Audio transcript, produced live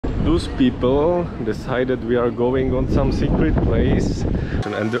Those people decided we are going on some secret place.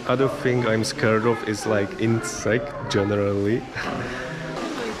 And the other thing I'm scared of is like insect generally.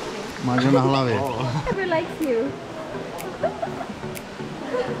 Never likes you.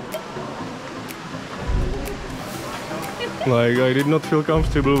 Like, I did not feel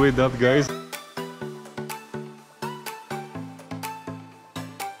comfortable with that, guys.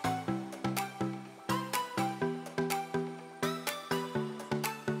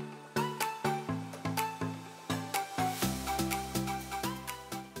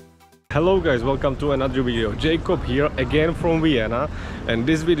 Hello guys, welcome to another video. Jacob here again from Vienna, and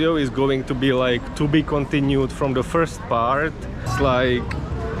this video is going to be like to be continued from the first part. It's like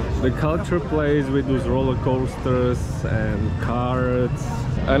the culture place with those roller coasters and carts,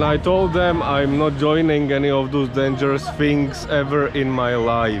 and I told them I'm not joining any of those dangerous things ever in my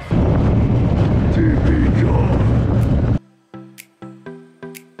life.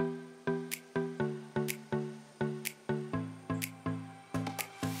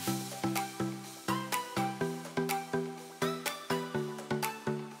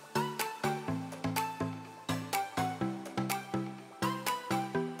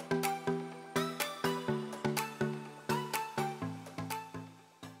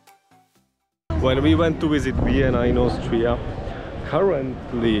 When we went to visit Vienna in Austria,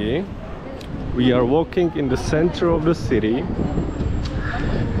 currently we are walking in the center of the city.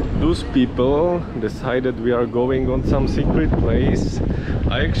 Those people decided we are going on some secret place.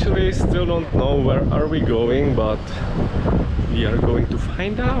 I actually still don't know where are we going, but we are going to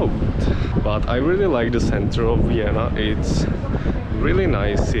find out. But I really like the center of Vienna. It's really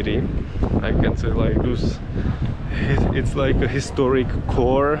nice city. I can say like this, it's like a historic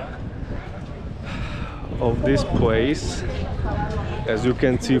core of this place, as you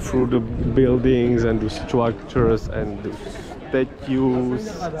can see through the buildings and the structures and the statues.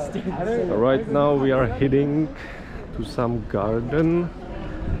 Right now we are heading to some garden,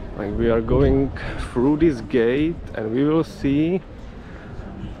 like we are going through this gate and we will see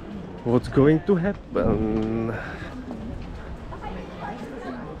what's going to happen.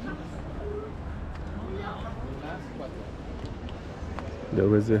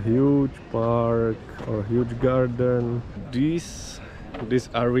 There is a huge park or huge garden. This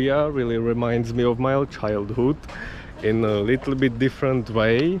area really reminds me of my childhood in a little bit different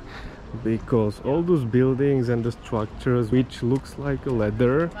way, because all those buildings and the structures which looks like a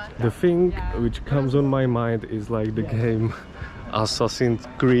ladder. The thing which comes on my mind is like the game Assassin's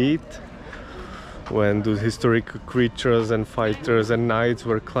Creed, when those historic creatures and fighters and knights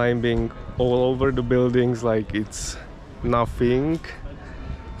were climbing all over the buildings like it's nothing.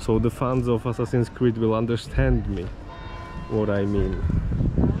 So the fans of Assassin's Creed will understand me what I mean.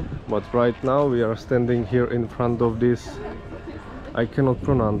 But right now we are standing here in front of this, I cannot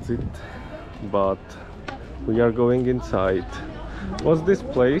pronounce it, but we are going inside. What's this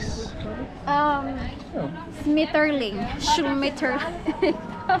place? Schmetterling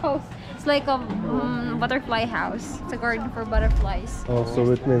house. It's like a butterfly house. It's a garden for butterflies. Oh,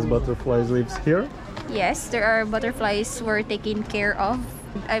 so it means butterflies lives here? Yes, there are butterflies who are taken care of.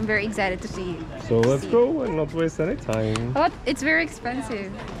 I'm very excited to see it. So let's go and not waste any time. But it's very expensive.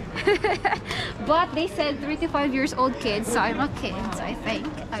 But they said 3 to 5 years old kids, so I'm a kid, so I think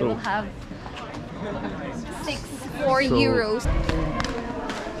I will have 4 euros.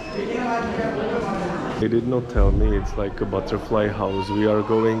 They did not tell me it's like a butterfly house. We are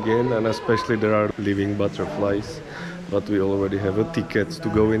going in, and especially there are living butterflies, but we already have a ticket to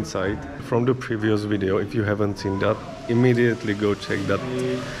go inside. From the previous video, if you haven't seen that, immediately go check that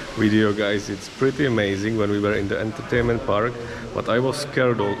video, guys. It's pretty amazing when we were in the entertainment park, but I was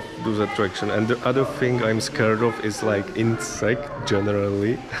scared of those attractions. And the other thing I'm scared of is like insect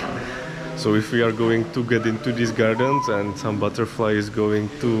generally. So if we are going to get into these gardens and some butterfly is going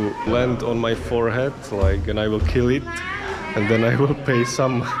to land on my forehead, like, and I will kill it, and then I will pay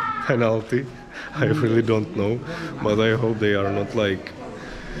some penalty. I really don't know, but I hope they are not like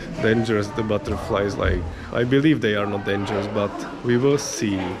dangerous, the butterflies. Like, I believe they are not dangerous, but we will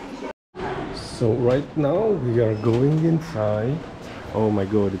see. So right now we are going inside. Oh my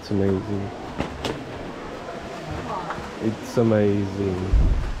god, it's amazing. It's amazing.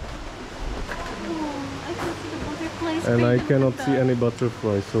 And I cannot see any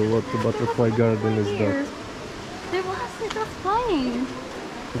butterflies, so what the butterfly garden is that? There was little flying.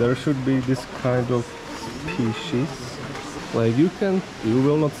 There should be this kind of species. Like you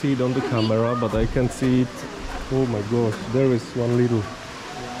will not see it on the camera, but I can see it. Oh my gosh, there is one little.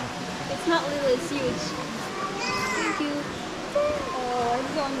 It's not little, it's huge. Thank you. Oh,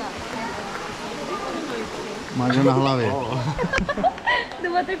 it's so nice. Máš na hlavě. The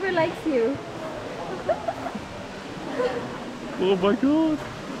butterfly likes you. Oh my god.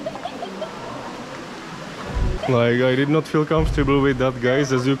 Like, I did not feel comfortable with that,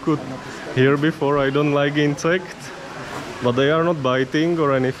 guys. As you could hear before, I don't like insects, but they are not biting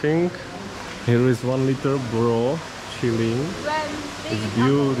or anything. Here is 1 liter bro chilling. It's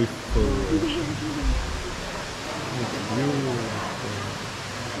beautiful. It's beautiful.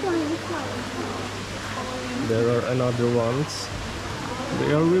 There are another ones.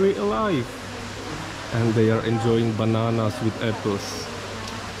 They are really alive. And they are enjoying bananas with apples.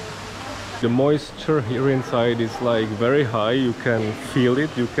 The moisture here inside is like very high. You can feel it,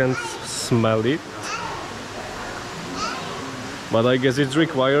 you can smell it. But I guess it's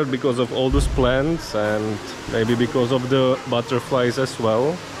required because of all those plants and maybe because of the butterflies as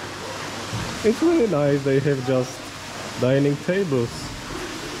well. It's really nice. They have just dining tables.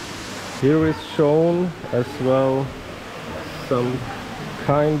 Here is shown as well some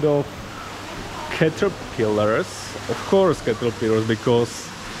kind of caterpillars. Of course caterpillars, because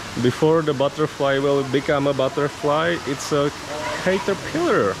before the butterfly will become a butterfly, it's a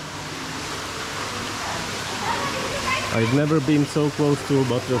caterpillar. I've never been so close to a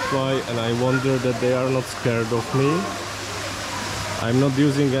butterfly and I wonder that they are not scared of me. I'm not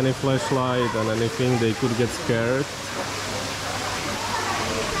using any flashlight and anything, they could get scared.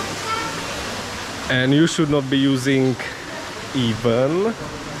 And you should not be using even.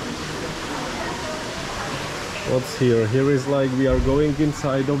 What's here? Here is like we are going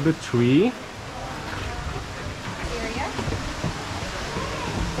inside of the tree.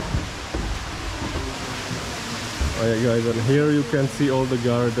 Oh yeah, guys, and here you can see all the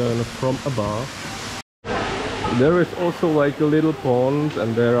garden from above. There is also like a little pond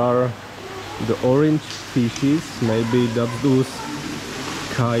and there are the orange fishes. Maybe that's those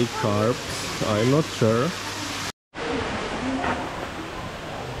sky carps. I'm not sure.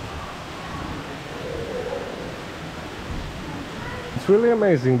 It's really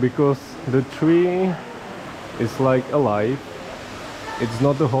amazing because the tree is like alive. It's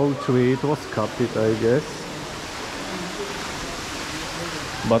not the whole tree, it was cut, I guess.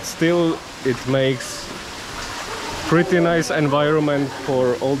 But still it makes pretty nice environment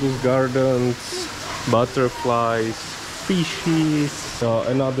for all those gardens, butterflies, fishes,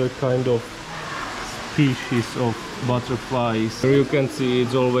 another kind of species of butterflies. Here you can see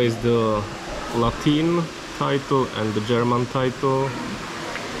it's always the Latin title and the German title.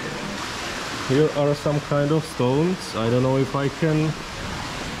 Here are some kind of stones. I don't know if I can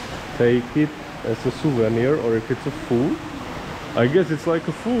take it as a souvenir or if it's a food. I guess it's like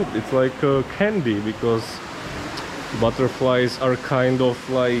a food, it's like a candy, because butterflies are kind of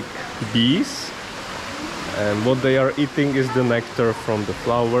like bees and what they are eating is the nectar from the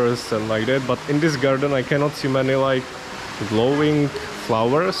flowers and like that. But in this garden I cannot see many like glowing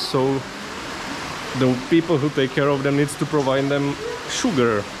flowers, so the people who take care of them needs to provide them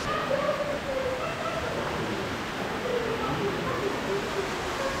sugar.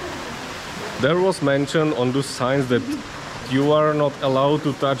 There was mention on those signs that you are not allowed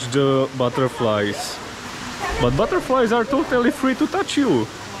to touch the butterflies, but butterflies are totally free to touch you.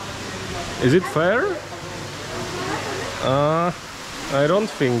 Is it fair? I don't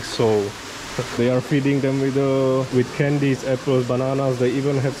think so. They are feeding them with candies, apples, bananas. They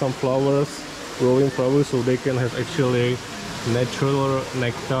even have some flowers, growing flowers, so they can have actually natural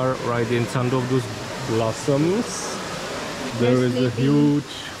nectar right in front of those blossoms. There is a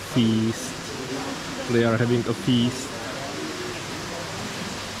huge feast. They are having a feast.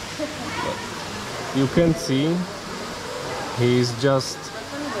 You can see he's just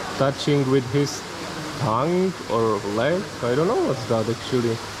touching with his tongue or leg. I don't know what's that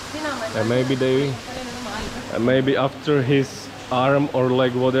actually. And maybe after his arm or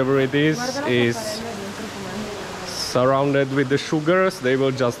leg, whatever it is surrounded with the sugars, they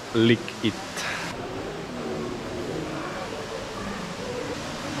will just lick it.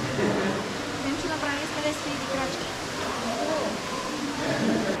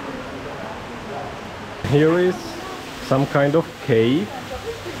 Here is some kind of cave.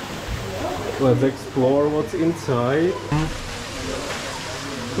 Let's explore what's inside.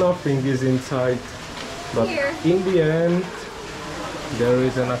 Nothing is inside, but in the end there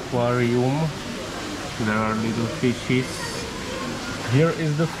is an aquarium. There are little fishes. Here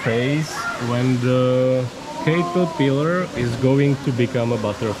is the phase when the caterpillar is going to become a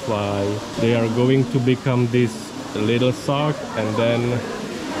butterfly. They are going to become this little sac and then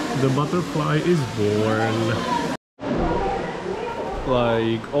the butterfly is born.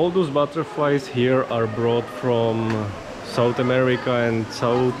 Like all those butterflies here are brought from South America and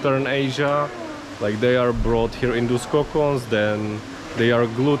Southern Asia. Like they are brought here in those cocoons, then they are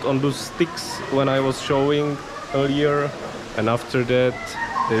glued on those sticks when I was showing earlier, and after that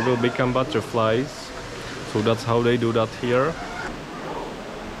they will become butterflies. So that's how they do that here.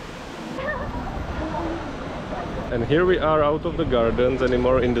 And here we are out of the gardens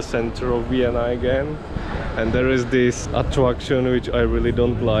anymore, in the center of Vienna again. And there is this attraction which I really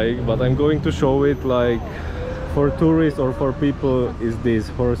don't like, but I'm going to show it. Like for tourists or for people, is these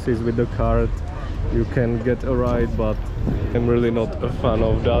horses with the cart. You can get a ride, but I'm really not a fan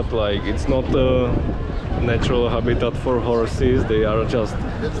of that. Like it's not a natural habitat for horses. They are just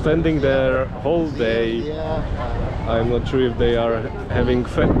standing there whole day. I'm not sure if they are having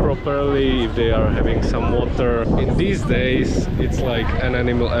fed properly, if they are having some water. In these days it's like an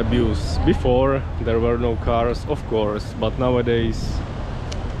animal abuse. Before there were no cars, of course, but nowadays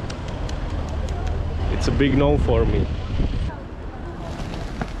it's a big no for me.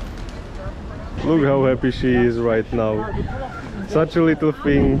 Look how happy she is right now. Such a little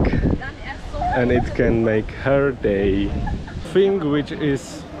thing, and it can make her day. Thing which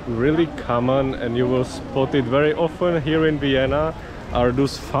is really common and you will spot it very often here in Vienna are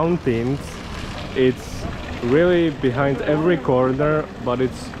those fountains. It's really behind every corner, but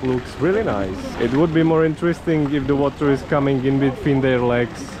it looks really nice. It would be more interesting if the water is coming in between their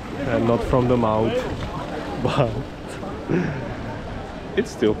legs and not from the mouth, but it's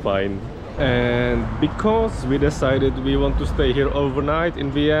still fine. And because we decided we want to stay here overnight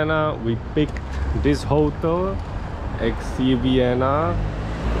in Vienna, we picked this hotel, Vienna.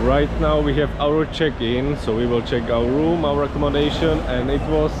 Right now we have our check-in, so we will check our room, our accommodation, and it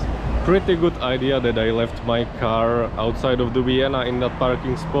was pretty good idea that I left my car outside of the Vienna in that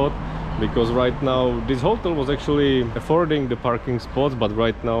parking spot, because right now this hotel was actually affording the parking spots, but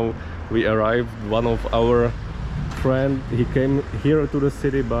right now we arrived. One of our friend, he came here to the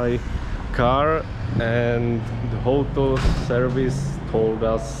city by car, and the hotel service told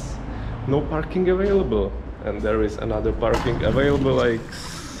us no parking available, and there is another parking available like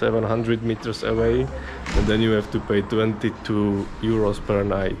 700 meters away, and then you have to pay 22 euros per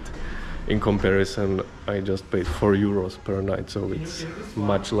night. In comparison, I just paid 4 euros per night, so it's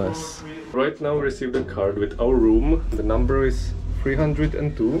much less. Right now we received a card with our room. The number is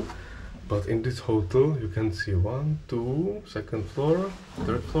 302. But in this hotel you can see 1, 2, second floor,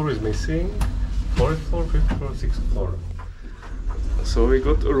 third floor is missing, fourth floor, fifth floor, sixth floor. So we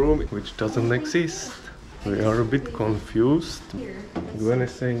got a room which doesn't exist. We are a bit confused. Gwen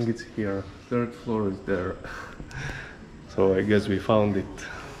is saying it's here. Third floor is there. So I guess we found it.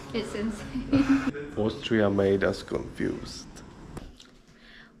 It's insane. Austria made us confused.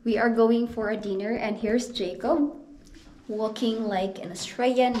 We are going for a dinner, and here's Jacob, walking like an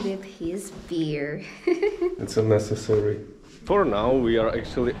Australian with his beer. It's unnecessary. For now we are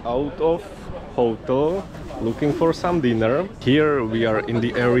actually out of hotel looking for some dinner. Here we are in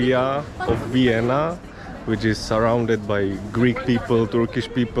the area of Vienna, which is surrounded by Greek people, Turkish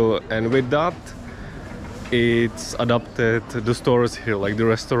people, and with that it's adapted the stores here, like the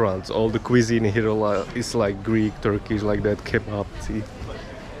restaurants. All the cuisine here is like Greek, Turkish, like that, kebab,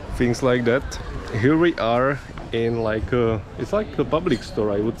 things like that. Here we are in like it's like a public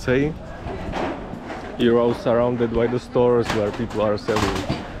store, I would say. You're all surrounded by the stores where people are selling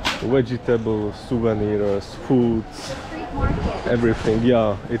vegetables, souvenirs, foods, everything.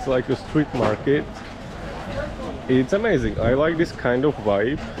 Yeah, it's like a street market. It's amazing. I like this kind of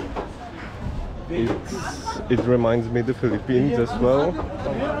vibe. It reminds me of the Philippines as well.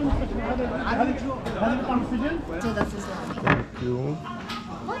 Thank you.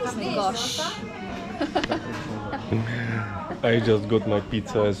 Oh my gosh. I just got my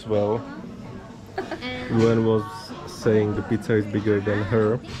pizza as well. Gwen was saying the pizza is bigger than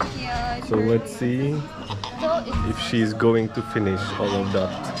her. So let's see if she's going to finish all of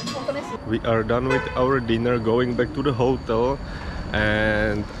that. We are done with our dinner, going back to the hotel,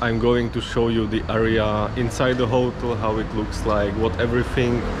 and I'm going to show you the area inside the hotel, how it looks like, what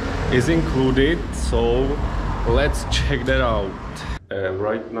everything is included. So let's check that out. And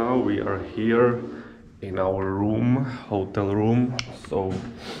right now we are here in our room, hotel room. So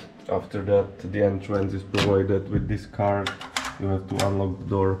after that the entrance is provided with this card. You have to unlock the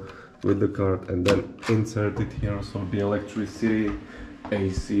door with the card and then insert it here. So the electricity,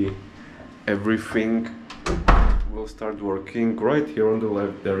 AC, everything will start working. Right here on the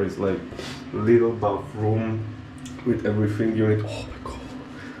left there is like little bathroom with everything you need. Oh my god,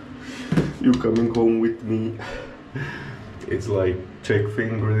 you coming home with me? It's like check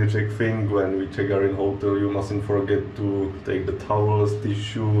thing, really check thing. When we check our in hotel, you mustn't forget to take the towels,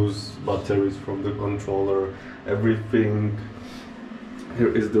 tissues, batteries from the controller, everything.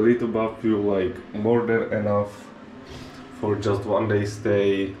 Here is the little bathroom, like more than enough for just 1 day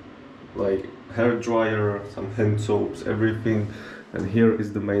stay, like hair dryer, some hand soaps, everything. And here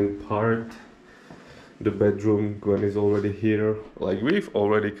is the main part, the bedroom. Gwen is already here. Like we've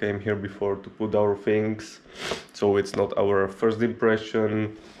already came here before to put our things, so it's not our first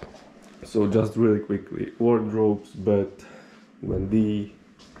impression. So just really quickly, wardrobes, bed, Wendy.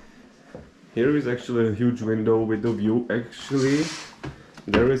 Here is actually a huge window with a view. Actually,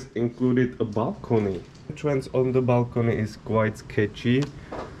 there is included a balcony. Entrance on the balcony is quite sketchy,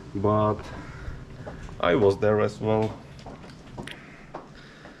 but I was there as well.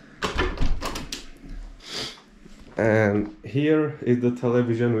 And here is the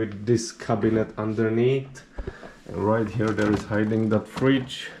television with this cabinet underneath. And right here there is hiding that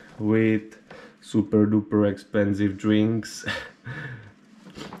fridge with super duper expensive drinks.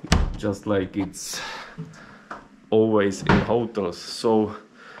 Just like it's always in hotels. So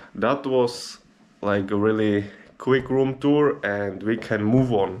that was like a really quick room tour, and we can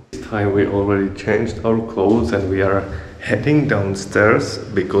move on. This time we already changed our clothes and we are heading downstairs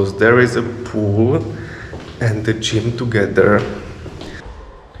because there is a pool and the gym together.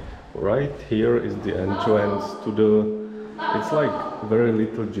 Right here is the entrance to the, it's like very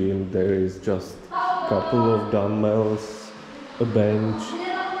little gym. There is just a couple of dumbbells, a bench,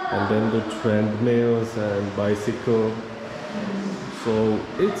 and then the treadmills and bicycle. So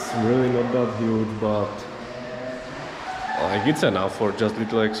it's really not that huge, but like it's enough for just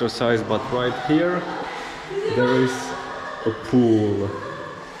little exercise. But right here there is a pool.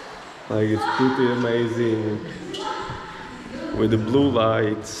 Like it's pretty amazing with the blue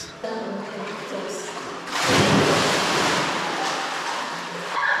lights.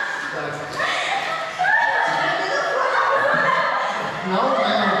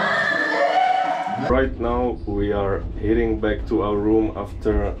 Right now we are heading back to our room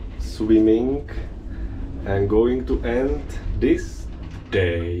after swimming and going to end this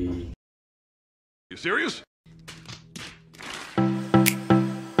day. You serious?